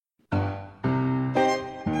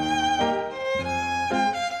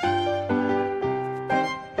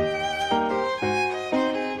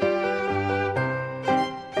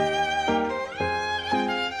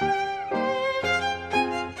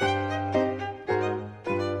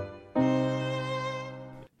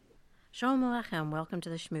Shalom Aleichem, welcome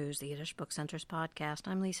to the Shmooze, the Yiddish Book Center's podcast.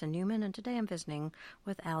 I'm Lisa Newman, and today I'm visiting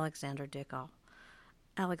with Alexander Dickow.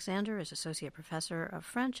 Alexander is Associate Professor of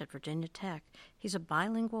French at Virginia Tech. He's a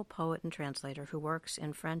bilingual poet and translator who works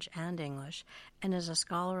in French and English, and is a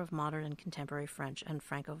scholar of modern and contemporary French and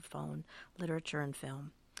Francophone literature and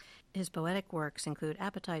film. His poetic works include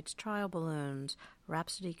Appetite's Trial Balloons,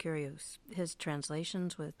 Rhapsodie, Curieuse. His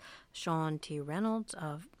translations with Sean T. Reynolds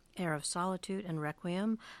of Air of Solitude and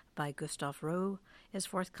Requiem by Gustave Roux is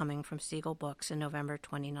forthcoming from Siegel Books in November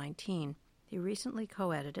 2019. He recently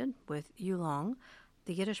co-edited with Leong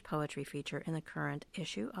the Yiddish poetry feature in the current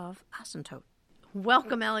issue of Asymptote.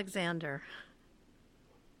 Welcome, Alexander.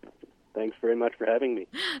 Thanks very much for having me.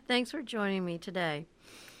 Thanks for joining me today.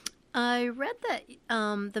 I read that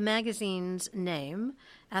the magazine's name,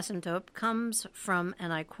 Asymptote, comes from,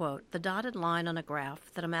 and I quote, the dotted line on a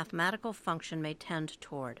graph that a mathematical function may tend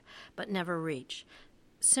toward, but never reach.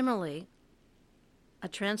 Similarly, a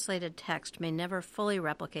translated text may never fully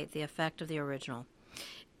replicate the effect of the original.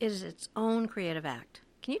 It is its own creative act.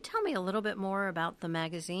 Can you tell me a little bit more about the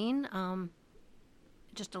magazine?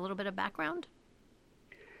 Just a little bit of background?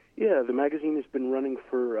 Yeah, the magazine has been running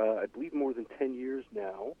for, I believe, more than 10 years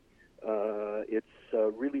now. It's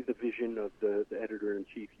really the vision of the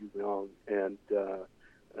editor-in-chief, Leong, and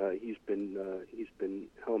he's been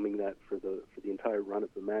helming that for the entire run of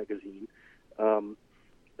the magazine.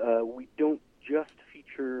 We don't just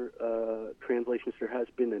feature translations. There has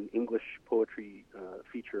been an English poetry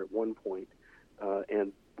feature at one point,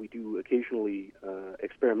 and we do occasionally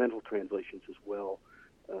experimental translations as well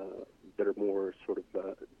that are more sort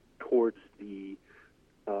of towards the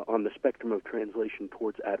on the spectrum of translation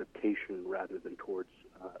towards adaptation rather than towards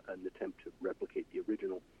an attempt to replicate the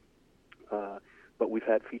original. But we've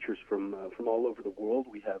had features from all over the world.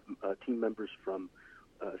 We have team members from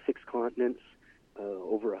 6 continents,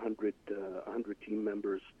 over 100 team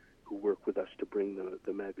members who work with us to bring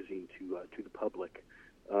the magazine to the public.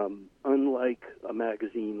 Unlike a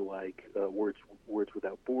magazine like Words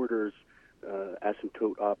Without Borders,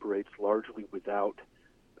 Asymptote operates largely without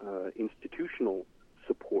institutional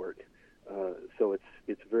support, so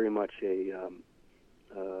it's very much a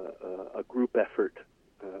group effort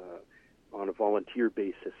on a volunteer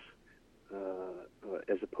basis,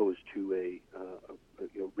 as opposed to a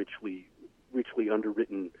richly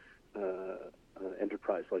underwritten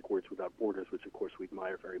enterprise like Words Without Borders, which of course we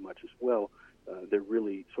admire very much as well. They're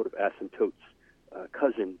really sort of Asymptote's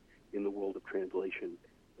cousin in the world of translation,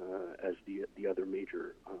 as the other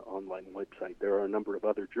major online website. There are a number of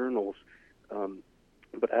other journals.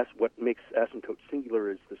 But what makes Asymptote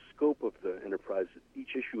singular is the scope of the enterprise. Each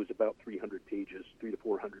issue is about 300 pages, 300 to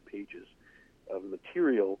 400 pages of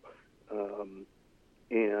material,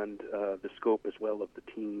 and the scope as well of the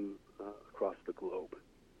team across the globe.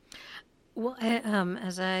 Well,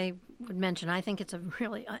 as I would mention, I think it's a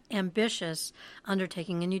really ambitious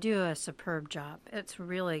undertaking, and you do a superb job. It's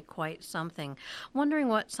really quite something. Wondering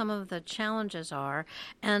what some of the challenges are,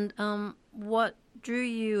 and what drew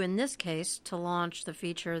you, in this case, to launch the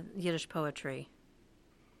feature Yiddish Poetry?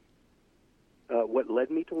 What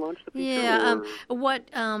led me to launch the feature? Yeah,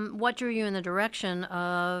 what drew you in the direction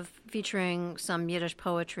of featuring some Yiddish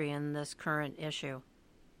poetry in this current issue?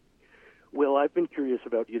 Well, I've been curious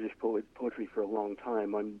about Yiddish poetry for a long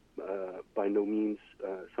time. I'm by no means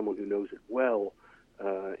someone who knows it well,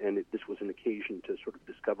 and this was an occasion to sort of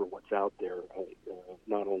discover what's out there,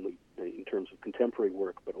 not only in terms of contemporary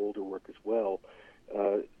work, but older work as well.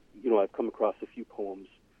 I've come across a few poems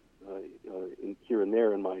here and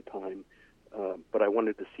there in my time, but I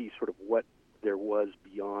wanted to see sort of what there was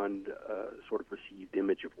beyond sort of received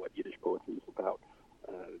image of what Yiddish poetry is about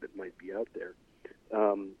that might be out there.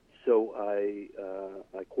 So I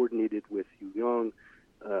coordinated with Leong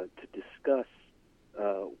to discuss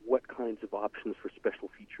what kinds of options for special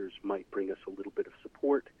features might bring us a little bit of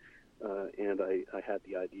support, and I had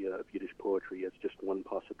the idea of Yiddish poetry as just one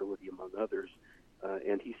possibility among others.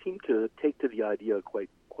 And he seemed to take to the idea quite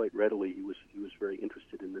readily. He was very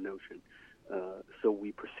interested in the notion. So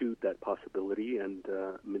we pursued that possibility, and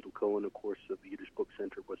Mindel Cohen, of course, of the Yiddish Book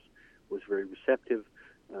Center was very receptive,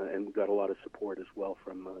 and we got a lot of support as well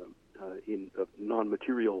from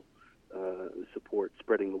non-material support,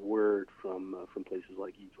 spreading the word from places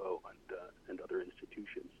like YIVO and other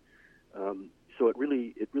institutions. So it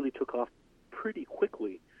really took off pretty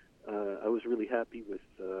quickly. I was really happy with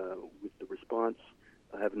the response.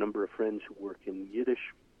 I have a number of friends who work in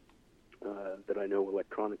Yiddish that I know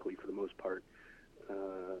electronically for the most part.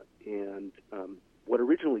 And what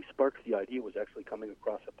originally sparked the idea was actually coming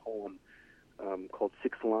across a poem called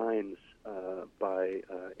 6 Lines by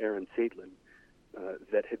Aaron Seidlin,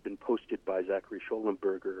 that had been posted by Zachary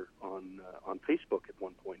Schollenberger on Facebook at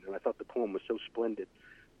one point, and I thought the poem was so splendid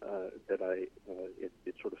that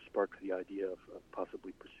it sort of sparked the idea of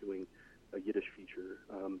possibly pursuing a Yiddish feature.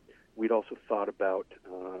 We'd also thought about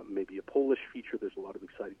maybe a Polish feature. There's a lot of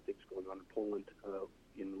exciting things going on in Poland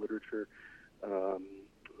in literature.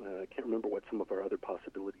 I can't remember what some of our other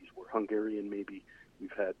possibilities were. Hungarian, maybe.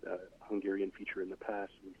 We've had a Hungarian feature in the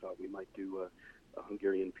past. We thought we might do a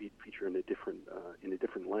Hungarian feature in a different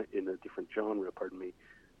genre. Pardon me.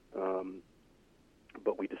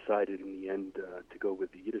 But we decided in the end to go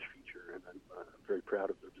with the Yiddish feature, and I'm very proud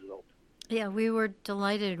of the result. Yeah, we were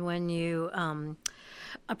delighted when you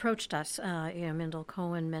approached us. Mindel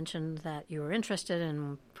Cohen mentioned that you were interested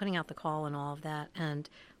in putting out the call and all of that, and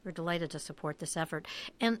we're delighted to support this effort.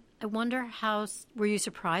 And I wonder, were you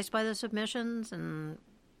surprised by the submissions and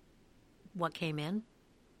what came in?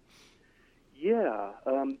 Yeah,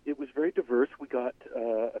 it was very diverse. We got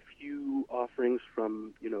a few offerings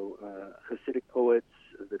from, Hasidic poets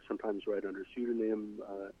that sometimes write under pseudonym,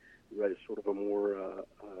 write a sort of a more,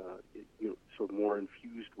 more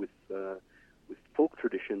infused with folk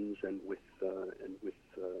traditions and with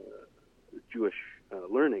Jewish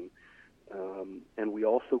learning. And we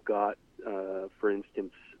also got, for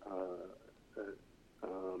instance,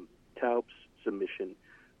 Taub's submission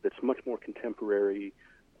that's much more contemporary.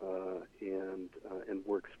 And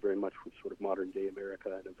works very much with sort of modern day America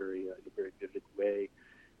in a very vivid way.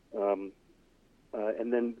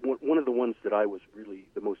 And then one of the ones that I was really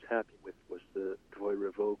the most happy with was the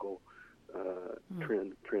Dvoire Vogel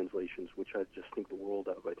translations, which I just think the world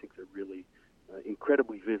of. I think they're really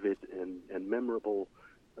incredibly vivid and memorable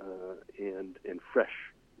and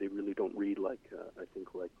fresh. They really don't read like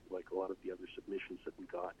a lot of the other submissions that we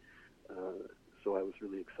got. So I was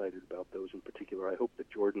really excited about those in particular. I hope that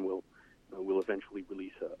Jordan will eventually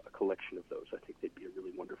release a collection of those. I think they'd be a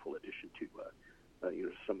really wonderful addition to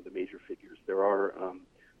some of the major figures.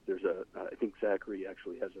 I think Zachary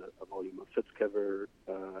actually has a volume of Sutzkever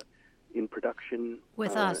in production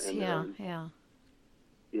with us. Yeah.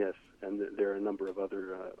 Yes, and there are a number of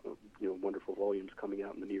other wonderful volumes coming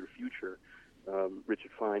out in the near future.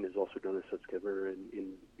 Richard Fine has also done a Sutzkever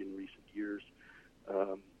in recent years.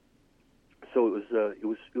 So it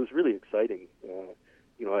was really exciting.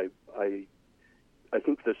 I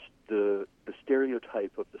think the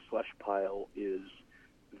stereotype of the slush pile is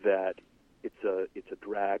that it's a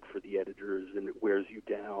drag for the editors and it wears you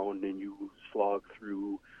down and you slog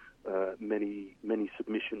through many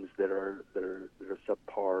submissions that are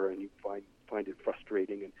subpar and you find it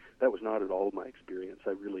frustrating, and that was not at all my experience.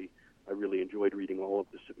 I really enjoyed reading all of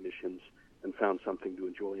the submissions and found something to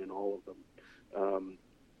enjoy in all of them.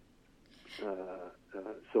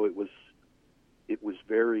 So it was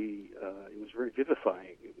very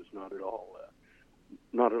vivifying. It was not at all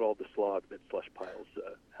the slog that slush piles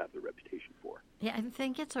have the reputation for. Yeah, I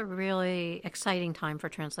think it's a really exciting time for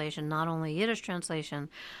translation, not only Yiddish translation,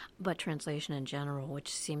 but translation in general, which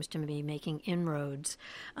seems to be making inroads.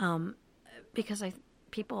 Because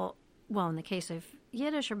people, in the case of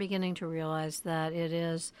Yiddish, are beginning to realize that it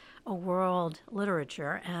is a world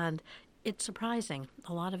literature, and it's surprising.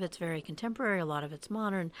 A lot of it's very contemporary, a lot of it's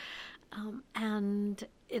modern, and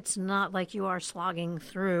it's not like you are slogging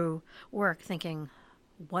through work thinking,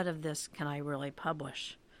 what of this can I really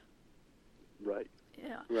publish? Right.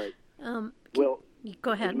 Yeah. Right.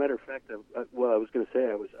 Go ahead. As a matter of fact, I was going to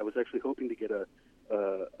say I was actually hoping to get a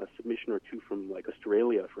submission or two from like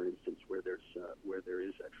Australia, for instance, where there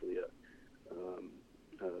is actually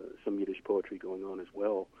some Yiddish poetry going on as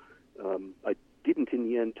well. I didn't in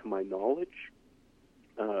the end, to my knowledge,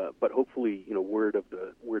 but hopefully, word of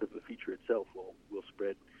the feature itself will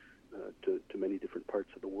spread to many different parts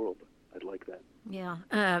of the world. I'd like that.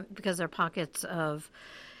 Yeah, because there are pockets of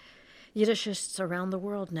Yiddishists around the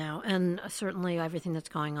world now, and certainly everything that's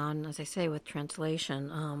going on, as I say, with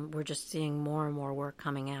translation, we're just seeing more and more work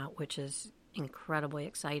coming out, which is incredibly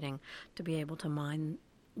exciting to be able to mine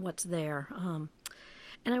what's there.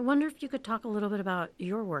 And I wonder if you could talk a little bit about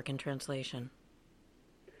your work in translation.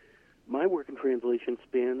 My work in translation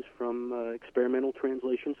spans from experimental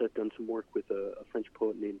translations. I've done some work with a French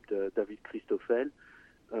poet named David Christoffel,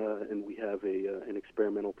 and we have an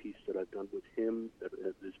experimental piece that I've done with him that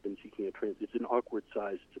has been seeking a It's an awkward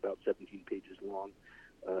size. It's about 17 pages long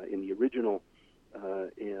in the original,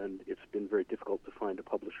 and it's been very difficult to find a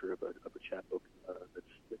publisher of a chapbook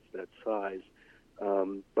that's that size.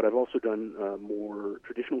 But I've also done more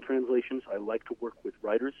traditional translations. I like to work with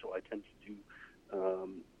writers, so I tend to do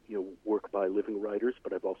work by living writers.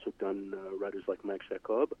 But I've also done writers like Max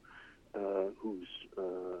Jacob, who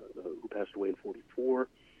passed away in '44.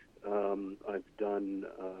 I've done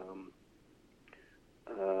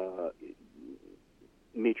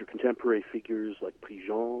major contemporary figures like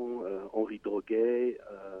Prigent, Henri Droguet,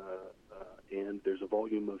 and there's a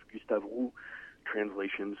volume of Gustave Roux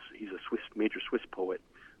translations. He's a major Swiss poet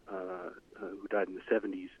who died in the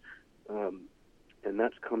 70s. And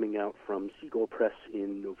that's coming out from Seagull Press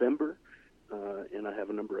in November. And I have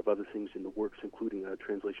a number of other things in the works, including a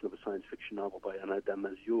translation of a science fiction novel by Anna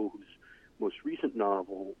Damasio, whose most recent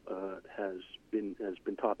novel has been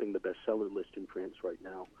topping the bestseller list in France right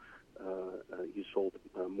now. He's sold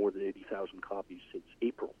more than 80,000 copies since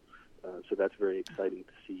April, so that's very exciting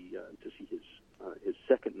to see his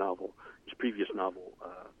second novel, his previous novel,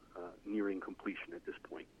 nearing completion at this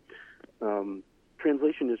point.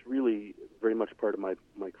 Translation is really very much part of my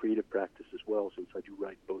creative practice as well, since I do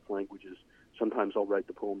write both languages. Sometimes I'll write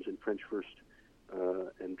the poems in French first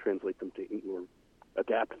and translate them or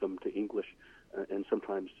adapt them to English, and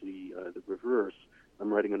sometimes the reverse.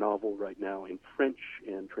 I'm writing a novel right now in French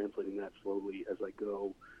and translating that slowly as I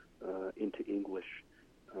go into English.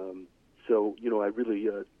 So, I really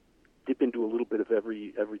dip into a little bit of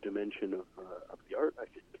every dimension of the art, I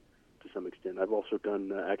think, to some extent. I've also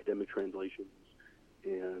done academic translations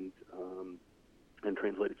and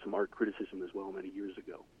translated some art criticism as well many years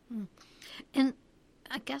ago. And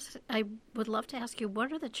I guess I would love to ask you,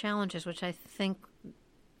 what are the challenges, which I think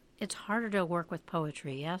it's harder to work with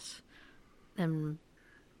poetry, yes?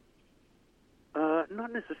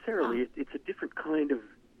 Not necessarily. It's a different kind of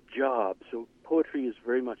job. So poetry is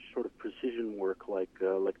very much sort of precision work, like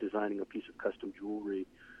designing a piece of custom jewelry,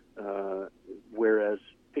 whereas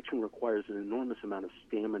fiction requires an enormous amount of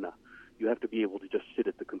stamina. You have to be able to just sit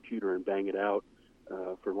at the computer and bang it out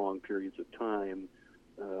for long periods of time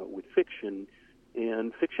with fiction.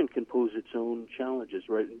 And fiction can pose its own challenges,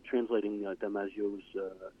 right? Translating Damasio's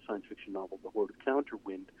science fiction novel, The Horde of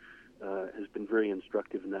Counterwind, has been very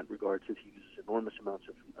instructive in that regard, since he uses enormous amounts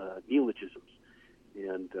of neologisms.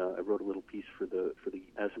 And I wrote a little piece for the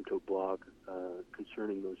Asymptote blog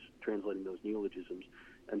concerning translating those neologisms.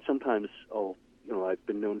 And sometimes I've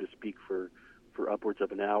been known to speak for upwards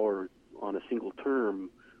of an hour on a single term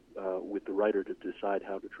with the writer to decide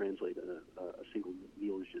how to translate a single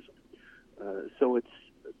neologism. So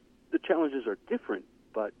the challenges are different,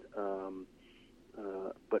 but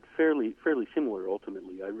fairly similar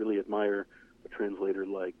ultimately. I really admire a translator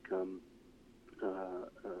like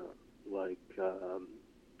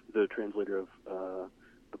the translator of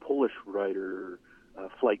the Polish writer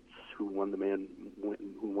Flights, who won the Man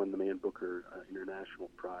Booker International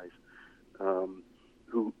Prize,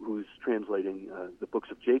 who's translating the Books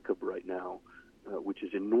of Jacob right now, which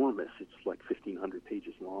is enormous. It's like 1,500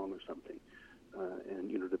 pages long or something. And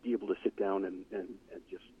to be able to sit down and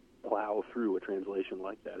just plow through a translation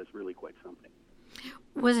like that is really quite something.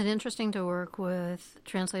 Was it interesting to work with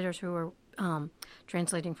translators who were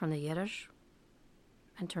translating from the Yiddish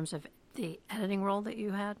in terms of the editing role that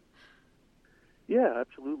you had? Yeah,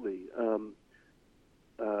 absolutely.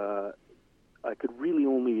 I could really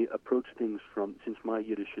only approach things since my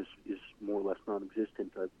Yiddish is more or less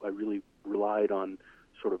non-existent, I really relied on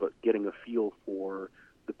sort of getting a feel for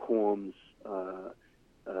the poems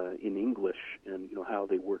in English and how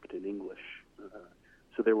they worked in English.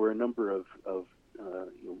 So there were a number of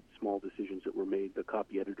small decisions that were made. The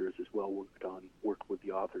copy editors as well worked with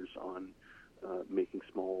the authors on making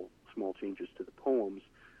small changes to the poems.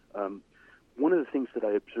 One of the things that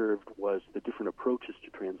I observed was the different approaches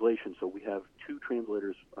to translation. So we have two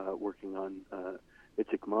translators working on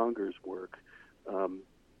Itzik Monger's work,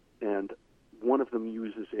 and one of them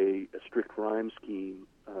uses a strict rhyme scheme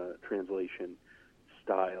translation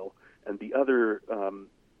style, and the other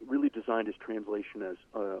really designed his translation as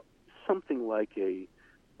something like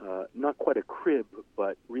not quite a crib,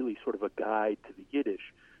 but really sort of a guide to the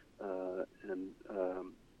Yiddish,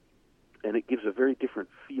 and it gives a very different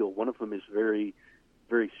feel. One of them is very,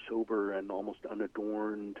 very sober and almost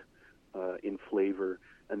unadorned in flavor,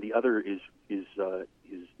 and the other is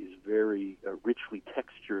very richly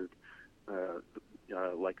textured,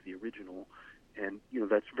 like the original. And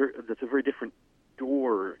that's a very different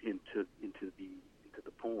door into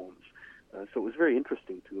the poems. So it was very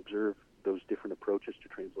interesting to observe those different approaches to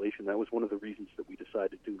translation. That was one of the reasons that we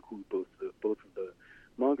decided to include both of the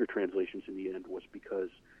Monger translations in the end, was because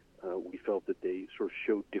we felt that they sort of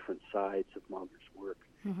showed different sides of Monger's work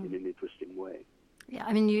in an interesting way. Yeah,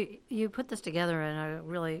 I mean, you put this together in a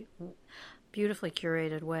really beautifully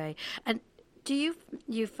curated way. And do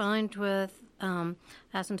you find with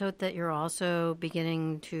Asymptote that you're also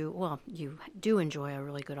beginning to, well, you do enjoy a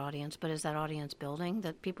really good audience, but is that audience building,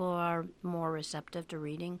 that people are more receptive to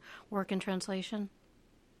reading work in translation?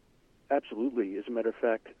 Absolutely. As a matter of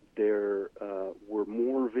fact, there were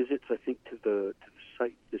more visits, I think, to the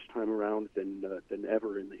site this time around than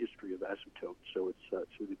ever in the history of Asymptote. So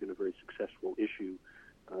it's really been a very successful issue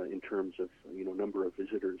in terms of number of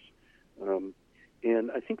visitors.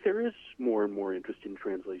 And I think there is more and more interest in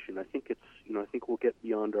translation. I think I think we'll get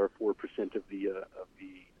beyond our 4% of the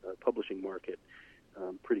publishing market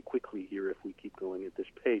pretty quickly here if we keep going at this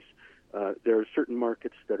pace. There are certain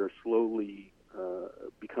markets that are slowly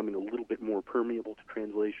becoming a little bit more permeable to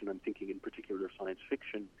translation. I'm thinking in particular of science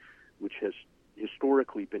fiction, which has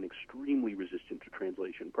historically been extremely resistant to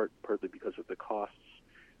translation, partly because of the costs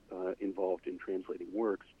involved in translating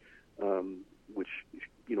works, which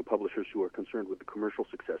publishers who are concerned with the commercial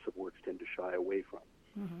success of works tend to shy away from.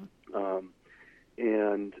 Mm-hmm.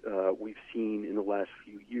 And we've seen in the last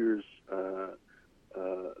few years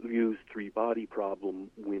Liu's Three-Body Problem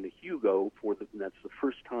win a Hugo and that's the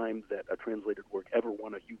first time that a translated work ever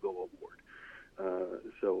won a Hugo Award.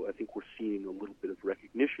 So I think we're seeing a little bit of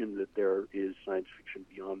recognition that there is science fiction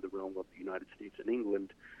beyond the realm of the United States and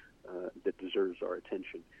England that deserves our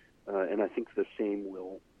attention. And I think the same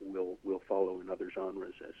will follow in other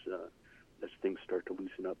genres as things start to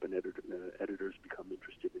loosen up and editors become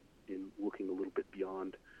interested in looking a little bit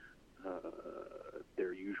beyond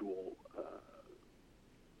their usual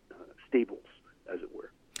stables, as it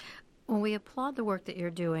were. Well, we applaud the work that you're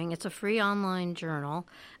doing. It's a free online journal,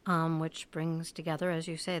 which brings together, as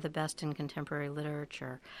you say, the best in contemporary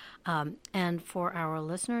literature. And for our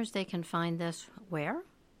listeners, they can find this where?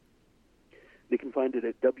 They can find it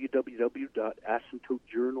at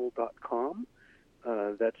www.asymptotejournal.com.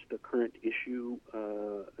 That's the current issue.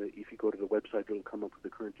 If you go to the website, it'll come up with the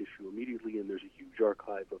current issue immediately, and there's a huge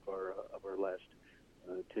archive of our last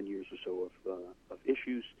 10 years or so of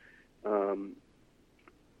issues.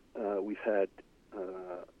 We've had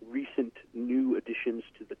recent new additions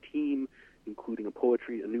to the team, including a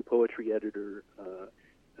new poetry editor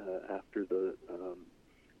after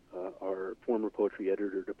our former poetry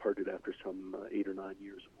editor departed after some 8 or 9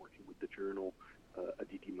 years of working with the journal,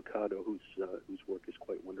 Aditi Mikado, whose work is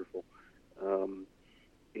quite wonderful.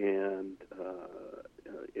 And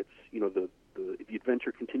it's the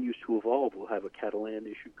adventure continues to evolve. We'll have a Catalan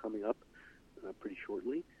issue coming up pretty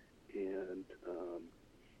shortly, and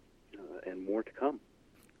more to come.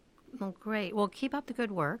 Well, great. Well, keep up the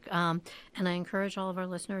good work, and I encourage all of our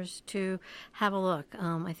listeners to have a look.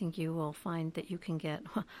 I think you will find that you can get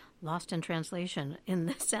lost in translation in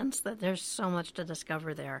the sense that there's so much to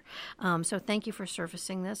discover there. So thank you for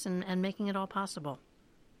surfacing this and making it all possible.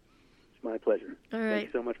 It's my pleasure. All right.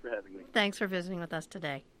 Thanks so much for having me. Thanks for visiting with us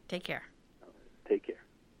today. Take care. Take care.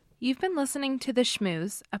 You've been listening to The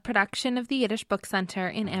Shmooze, a production of the Yiddish Book Center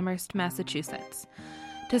in Amherst, Massachusetts.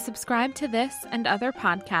 To subscribe to this and other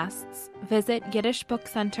podcasts, visit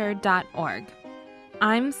yiddishbookcenter.org.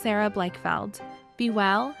 I'm Sarah Blakefeld. Be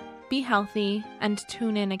well, be healthy, and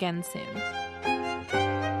tune in again soon.